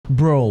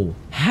Bro,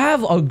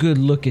 have a good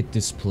look at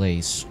this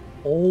place.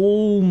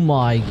 Oh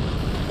my...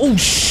 Oh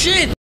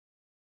shit!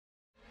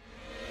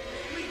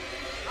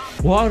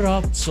 What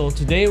up? So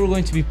today we're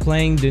going to be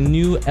playing the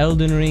new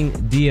Elden Ring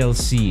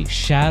DLC,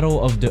 Shadow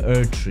of the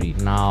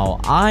ERDREE. Now,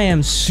 I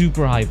am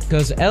super hyped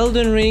because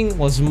Elden Ring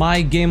was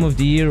my game of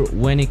the year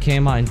when it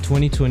came out in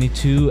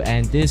 2022,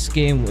 and this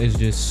game is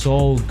just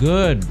so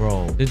good,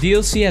 bro. The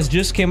DLC has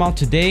just came out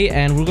today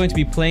and we're going to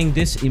be playing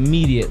this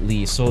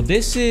immediately. So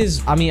this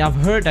is, I mean, I've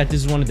heard that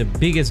this is one of the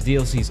biggest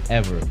DLCs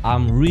ever.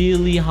 I'm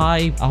really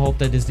hyped. I hope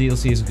that this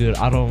DLC is good.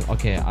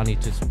 Okay, I need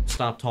to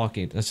stop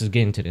talking. Let's just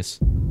get into this.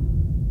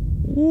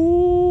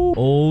 Ooh.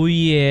 Oh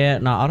yeah.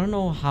 Now I don't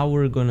know how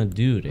we're gonna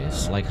do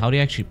this. Like, how do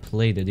you actually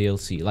play the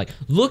DLC? Like,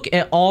 look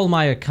at all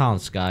my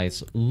accounts,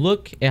 guys.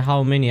 Look at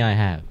how many I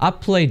have. I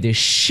played the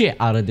shit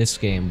out of this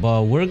game,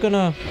 but we're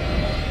gonna...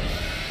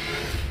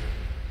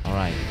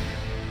 Alright.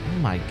 Oh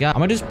my god. I'm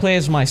gonna just play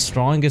as my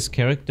strongest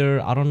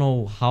character. I don't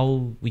know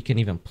how we can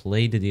even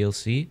play the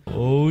DLC.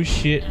 Oh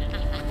shit.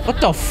 What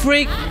the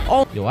freak?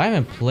 Oh, yo, I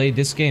haven't played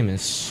this game in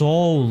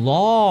so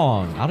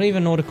long. I don't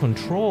even know the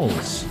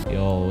controls.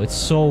 Yo, it's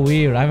so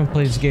weird. I haven't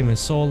played this game in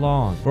so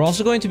long. We're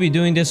also going to be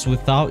doing this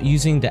without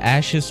using the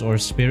ashes or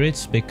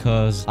spirits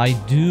because I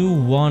do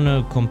want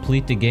to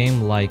complete the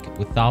game like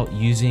without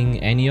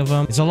using any of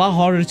them. It's a lot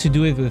harder to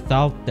do it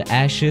without the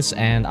ashes,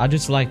 and I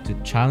just like to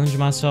challenge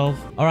myself.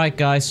 All right,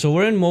 guys, so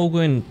we're in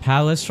Moguin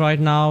Palace right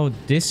now.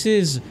 This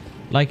is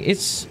like,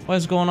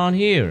 what's going on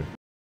here?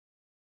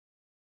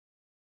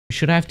 We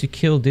should have to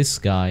kill this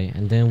guy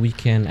and then we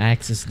can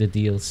access the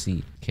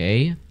DLC.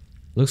 Okay.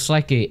 Looks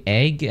like a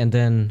egg and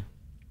then...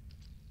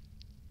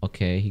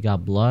 Okay, he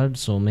got blood,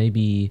 so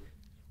maybe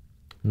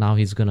now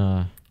he's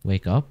gonna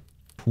wake up.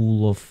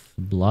 Pool of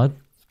blood.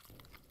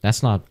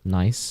 That's not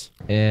nice.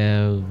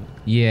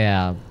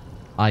 Yeah.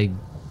 I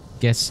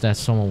guess that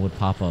someone would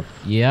pop up.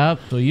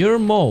 Yep, so you're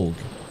Moog.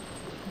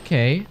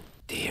 Okay.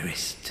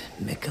 Dearest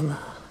Mikola,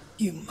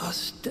 you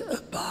must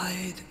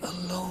abide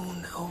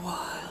alone a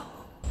while.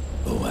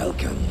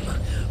 Welcome,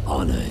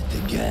 honored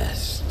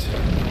guest.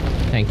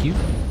 Thank you.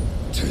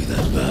 To the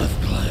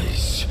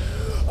birthplace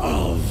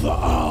of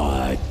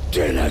our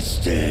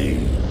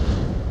dynasty.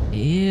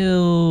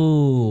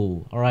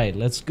 Ew. Alright,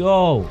 let's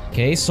go.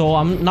 Okay, so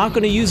I'm not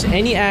gonna use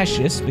any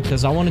ashes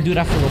because I want to do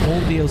that for the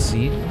whole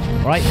DLC.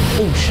 Alright.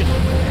 Oh, shit.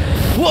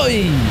 Whoa!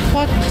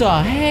 What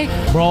the heck?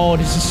 Bro,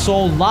 this is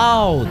so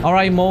loud.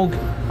 Alright, Moog.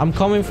 I'm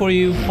coming for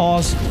you.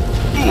 Pause.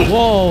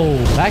 Whoa.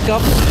 Back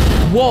up.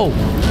 Whoa.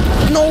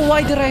 No,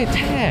 why did I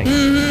attack?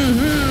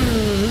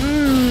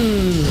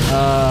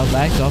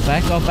 Back up,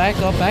 back up, back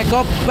up, back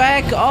up,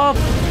 back up.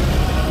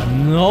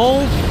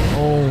 No.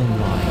 Oh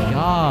my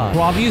god.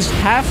 Bro, I've used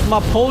half my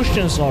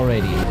potions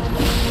already.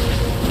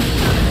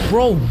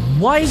 Bro,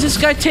 why is this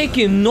guy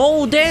taking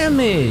no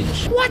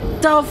damage? What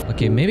the f—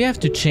 Okay, maybe I have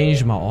to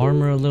change my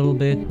armor a little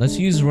bit. Let's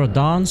use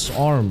Radahn's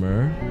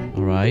armor.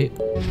 Alright.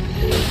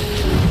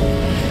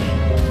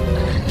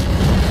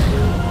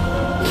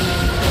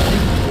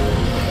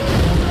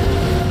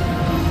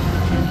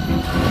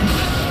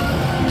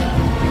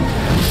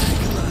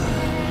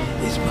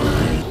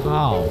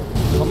 Ow.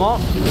 Come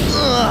on.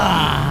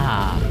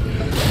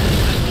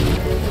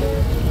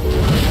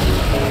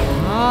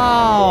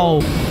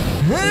 Ow.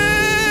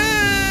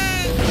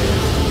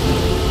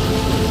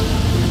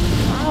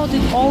 How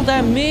did all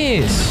that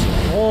miss?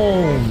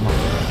 Oh my.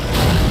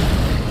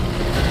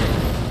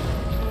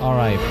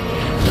 Alright.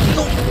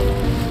 No.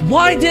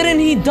 Why didn't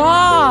he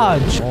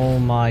dodge? Oh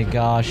my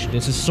gosh.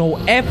 This is so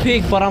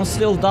epic, but I'm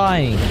still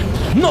dying.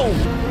 No.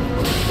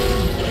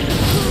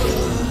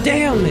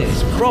 Damn it,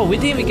 bro, we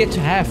didn't even get to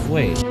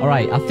halfway. All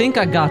right, I think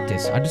I got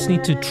this. I just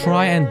need to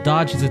try and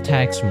dodge his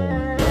attacks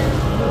more.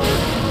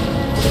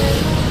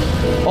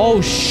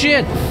 Oh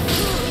shit.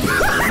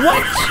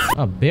 What?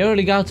 I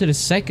barely got to the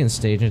second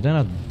stage and then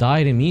I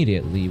died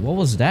immediately. What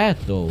was that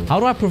though? How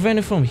do I prevent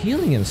it from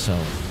healing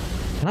himself?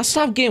 Can I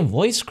stop getting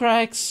voice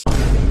cracks? All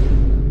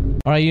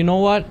right, you know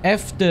what?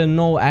 F the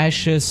no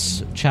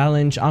ashes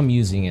challenge. I'm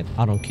using it.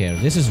 I don't care.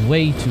 This is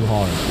way too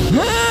hard.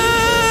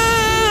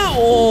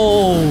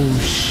 Oh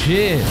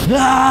shit.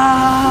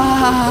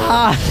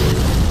 Ah!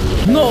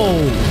 No,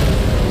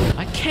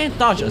 I can't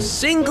dodge a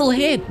single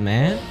hit,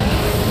 man.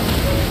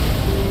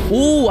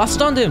 Ooh, I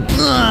stunned him.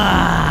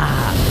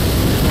 Ah!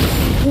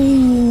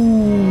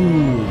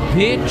 Ooh,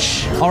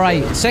 bitch. All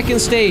right, second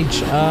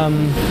stage.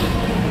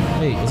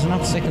 Wait, is it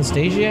not the second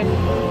stage yet?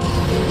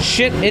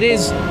 Shit, it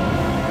is.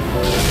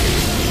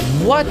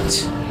 What?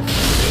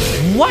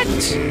 What?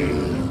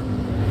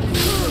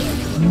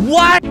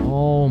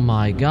 Oh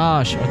my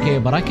gosh. Okay,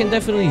 but I can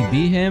definitely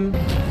beat him.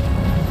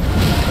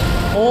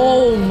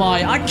 Oh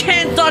my, I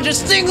can't dodge a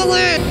single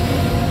hit.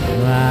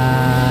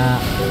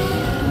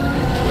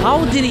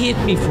 How did he hit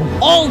me from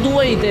all the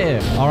way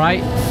there? All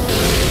right.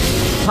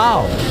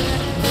 How?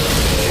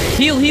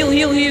 Heal, heal,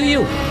 heal, heal,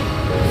 heal.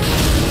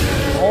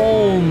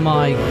 Oh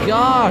my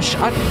gosh,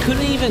 I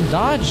couldn't even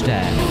dodge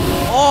that.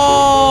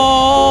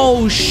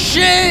 Oh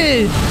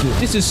shit!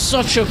 This is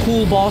such a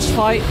cool boss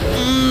fight.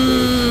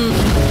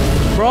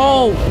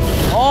 Bro!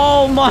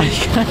 Oh my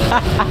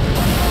god!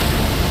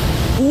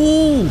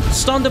 Ooh!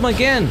 Stunned him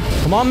again!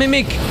 Come on,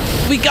 Mimic!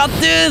 We got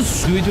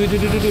this! Do it, do it, do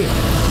it, do it, do it!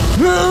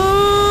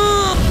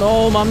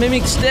 No, my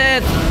Mimic's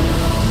dead!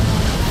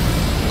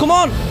 Come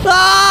on!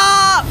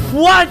 Ah!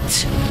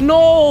 What?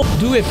 No!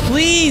 Do it,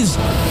 please!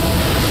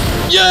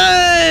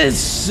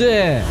 Yes!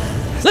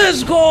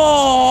 Let's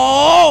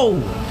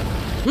go!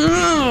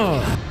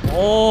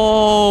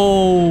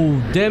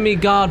 Oh!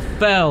 Demigod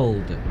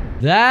failed.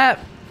 That...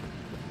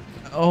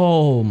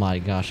 Oh my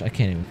gosh, I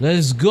can't even...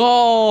 Let's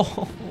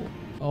go!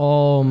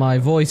 Oh, my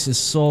voice is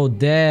so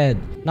dead.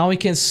 Now we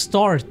can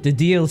start the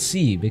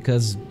DLC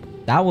because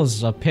that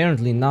was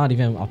apparently not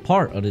even a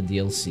part of the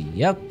DLC.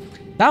 Yep.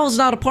 That was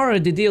not a part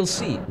of the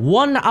DLC.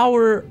 1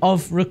 hour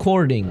of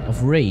recording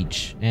of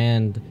Rage.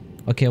 And,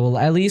 okay, well,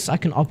 at least I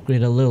can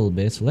upgrade a little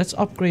bit. So let's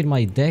upgrade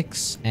my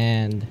dex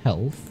and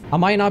health. I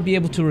might not be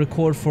able to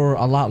record for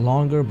a lot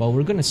longer, but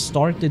we're gonna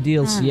start the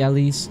DLC at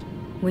least.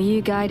 Were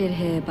you guided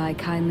here by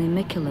kindly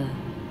Miquella?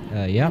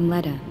 Yeah. And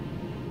Leda?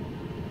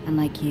 And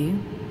like you,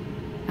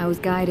 I was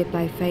guided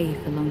by faith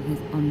along his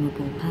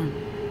honorable path.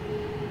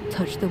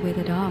 Touch the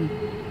withered arm,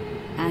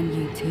 and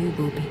you too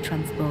will be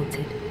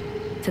transported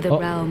to the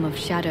realm of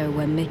shadow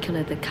where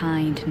Miquella the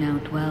Kind now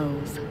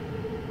dwells.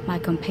 My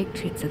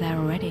compatriots are there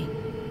already.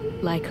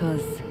 Like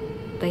us,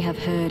 they have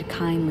heard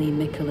kindly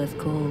Miquella's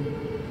call.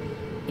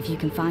 If you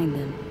can find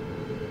them,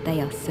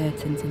 they are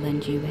certain to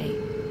lend you aid.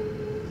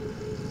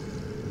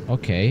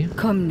 Okay.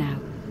 Come now,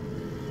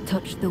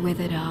 touch the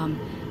withered arm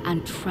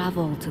and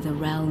travel to the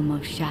realm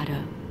of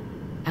shadow.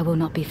 I will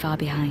not be far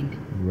behind.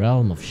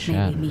 Realm of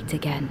shadow. May we meet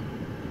again.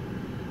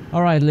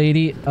 Alright,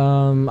 lady.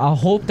 I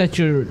hope that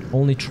you're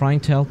only trying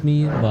to help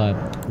me,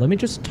 but let me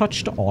just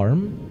touch the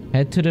arm.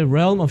 Head to the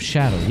realm of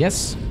shadow.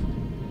 Yes.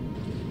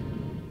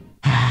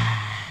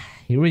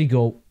 Here we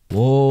go.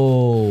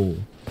 Whoa.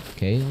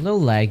 Okay, a little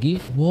laggy.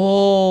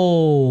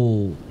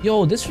 Whoa.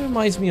 Yo, this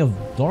reminds me of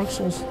Dark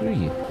Souls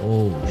 3.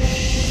 Oh,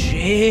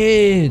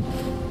 shit.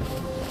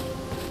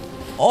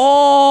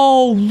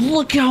 Oh,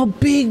 look how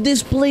big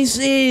this place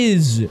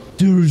is.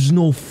 There's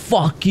no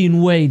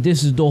fucking way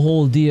this is the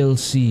whole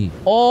DLC.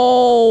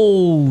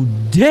 Oh,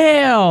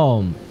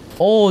 damn.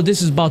 Oh,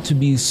 this is about to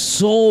be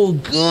so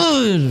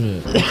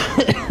good.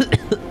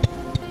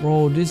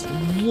 Bro,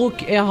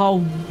 look at how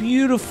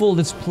beautiful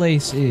this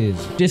place is.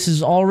 This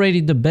is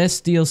already the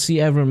best DLC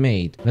ever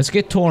made. Let's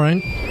get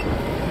Torrent.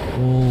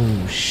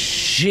 Oh,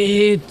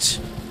 shit.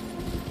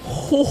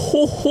 Ho,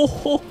 ho, ho,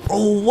 ho.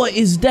 Oh, what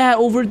is that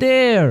over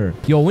there?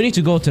 Yo, we need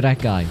to go to that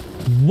guy.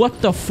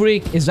 What the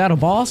freak? Is that a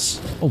boss?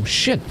 Oh,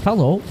 shit.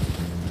 Hello.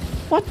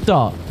 What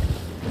the?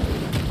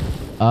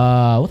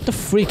 What the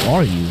freak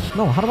are you?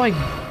 No, how do I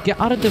get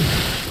out of the...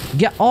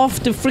 Get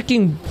off the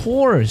freaking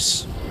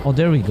horse. Oh,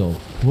 there we go.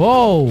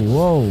 Whoa,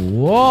 whoa,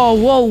 whoa,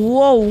 whoa,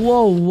 whoa,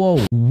 whoa, whoa.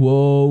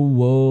 Whoa,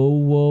 whoa,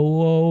 whoa,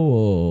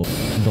 whoa, whoa.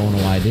 Don't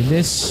know why I did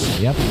this.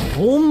 Yep.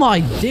 Oh my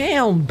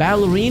damn,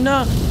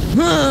 ballerina.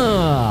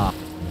 Huh.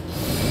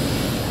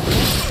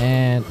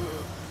 And...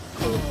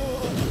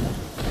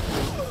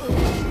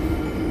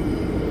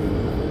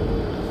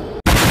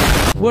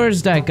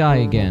 Where's that guy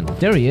again?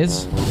 There he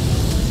is.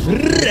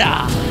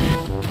 Ow,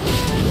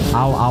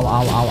 ow,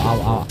 ow, ow,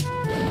 ow, ow.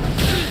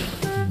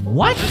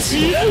 What?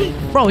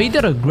 Bro, he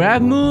did a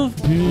grab move?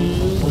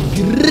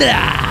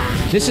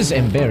 This is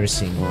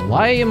embarrassing.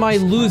 Why am I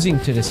losing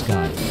to this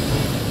guy?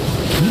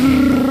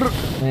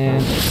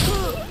 And...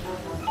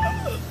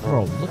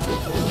 Bro, look.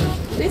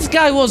 This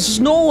guy was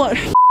no...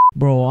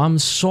 Bro, I'm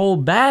so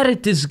bad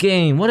at this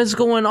game. What is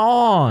going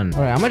on?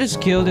 Alright, I'm gonna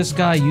just kill this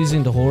guy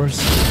using the horse.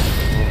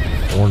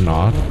 Or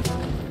not.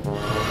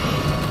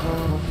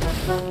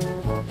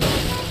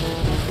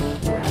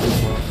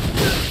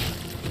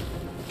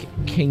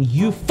 Can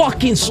you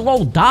fucking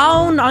slow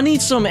down? I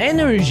need some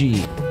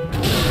energy.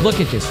 Look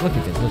at this, look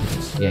at this, look at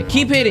this. Yeah,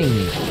 keep hitting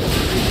me.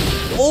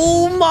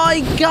 Oh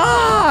my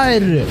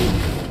god!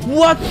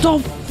 What the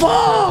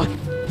fuck?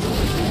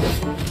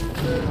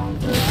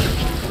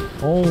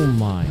 Oh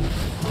my.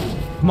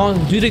 Come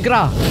on, do the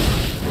gra.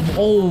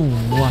 Oh,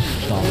 what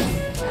the...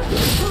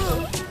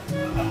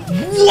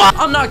 What?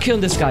 I'm not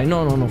killing this guy.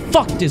 No, no, no.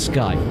 Fuck this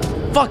guy.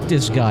 Fuck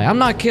this guy. I'm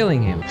not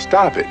killing him.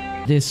 Stop it.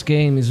 This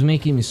game is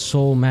making me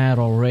so mad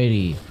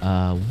already.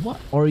 What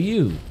are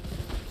you?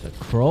 Is it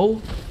a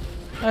crow?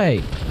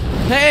 Hey.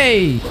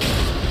 Hey!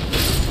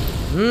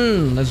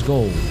 Let's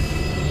go.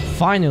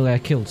 Finally, I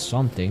killed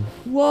something.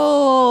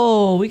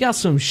 Whoa! We got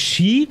some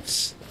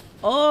sheeps?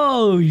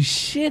 Oh,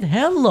 shit.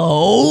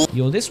 Hello!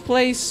 Yo, this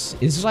place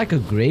is like a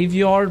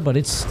graveyard, but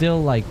it's still,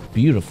 like,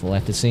 beautiful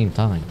at the same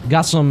time.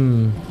 Got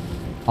some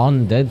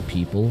undead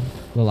people.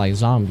 They're like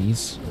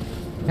zombies.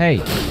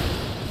 Hey.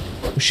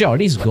 Shit, are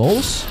these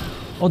ghosts?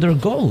 Oh, they're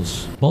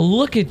ghosts. But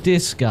look at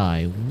this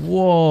guy.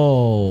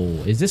 Whoa.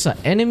 Is this an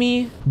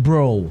enemy?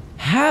 Bro,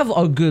 have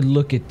a good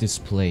look at this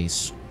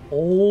place.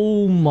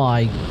 Oh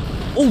my...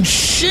 Oh,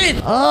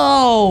 shit!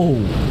 Oh!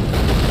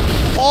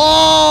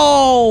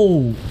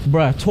 Oh!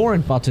 Bruh,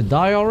 Torrent about to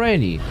die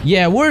already.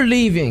 Yeah, we're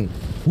leaving.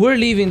 We're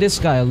leaving this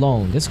guy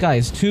alone. This guy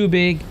is too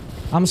big.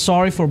 I'm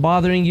sorry for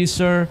bothering you,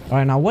 sir. All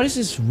right, now what is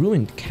this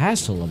ruined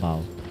castle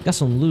about? Got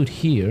some loot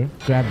here.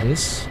 Grab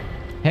this.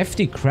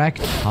 Hefty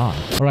cracked pot.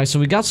 All right, so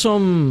we got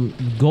some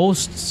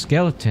ghost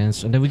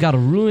skeletons, and then we got a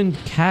ruined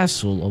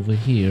castle over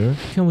here.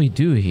 What can we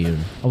do here?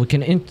 Oh, we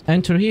can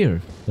enter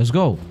here. Let's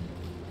go.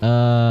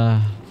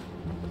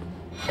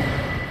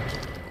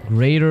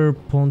 Greater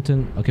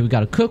potent. Okay, we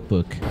got a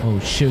cookbook. Oh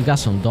shit, we got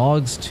some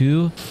dogs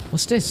too.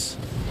 What's this?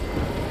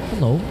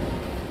 Hello.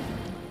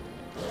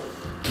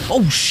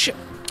 Oh shit.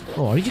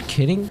 Oh, are you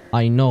kidding?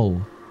 I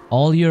know.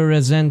 All your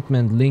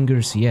resentment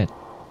lingers yet.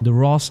 The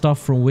raw stuff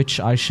from which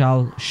I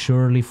shall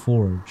surely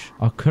forge.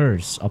 A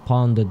curse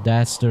upon the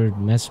dastard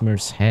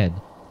Mesmer's head.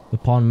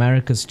 Upon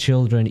Marika's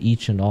children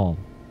each and all.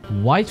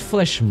 White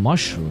flesh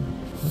mushroom.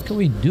 What can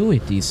we do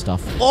with these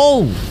stuff?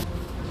 Oh!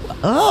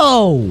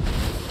 Oh!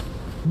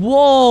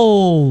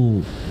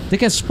 Whoa! They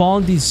can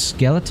spawn these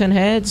skeleton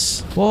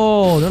heads?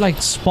 Whoa, they're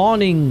like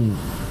spawning.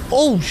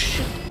 Oh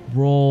shit.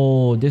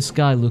 Bro, this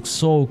guy looks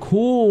so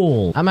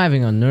cool. I'm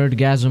having a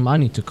nerdgasm. I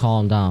need to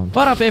calm down.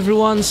 What up,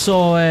 everyone?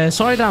 So,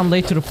 sorry that I'm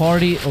late to the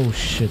party. Oh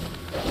shit.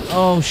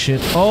 Oh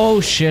shit. Oh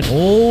shit.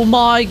 Oh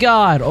my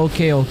god.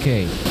 Okay,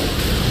 okay.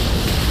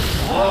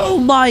 Oh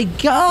my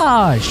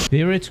gosh.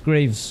 Spirit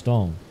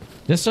gravestone.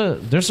 There's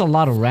a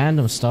lot of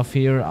random stuff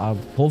here.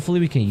 Hopefully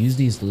we can use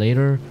these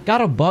later.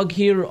 Got a bug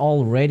here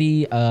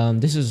already.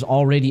 This is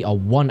already a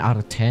 1 out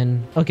of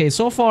 10. Okay,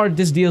 so far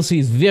this DLC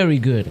is very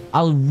good.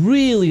 I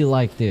really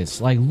like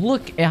this. Like,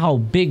 look at how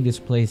big this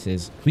place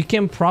is. We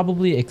can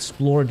probably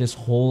explore this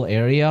whole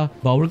area,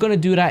 but we're gonna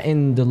do that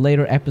in the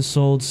later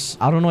episodes.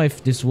 I don't know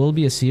if this will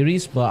be a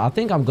series, but I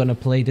think I'm gonna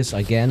play this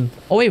again.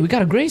 Oh wait, we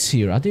got a grace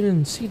here. I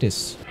didn't see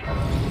this.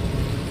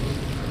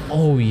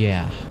 Oh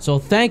yeah. So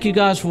thank you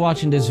guys for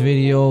watching this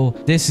video.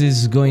 This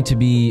is going to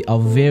be a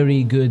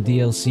very good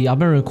DLC. I've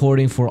been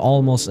recording for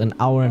almost an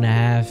hour and a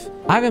half.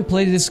 I haven't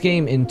played this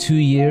game in 2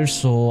 years,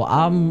 so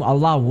I'm a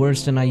lot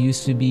worse than I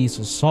used to be.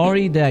 So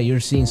sorry that you're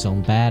seeing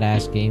some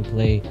badass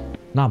gameplay.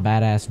 Not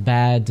badass,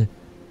 bad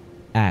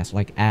ass,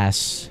 like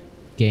ass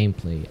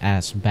gameplay,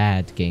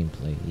 bad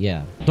gameplay.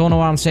 Yeah, don't know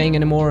what I'm saying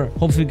anymore.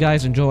 Hopefully you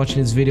guys enjoy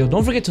watching this video.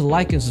 Don't forget to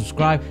like and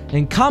subscribe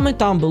and comment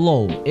down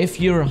below if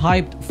you're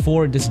hyped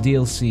for this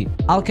DLC.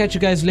 I'll catch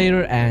you guys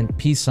later and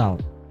peace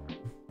out.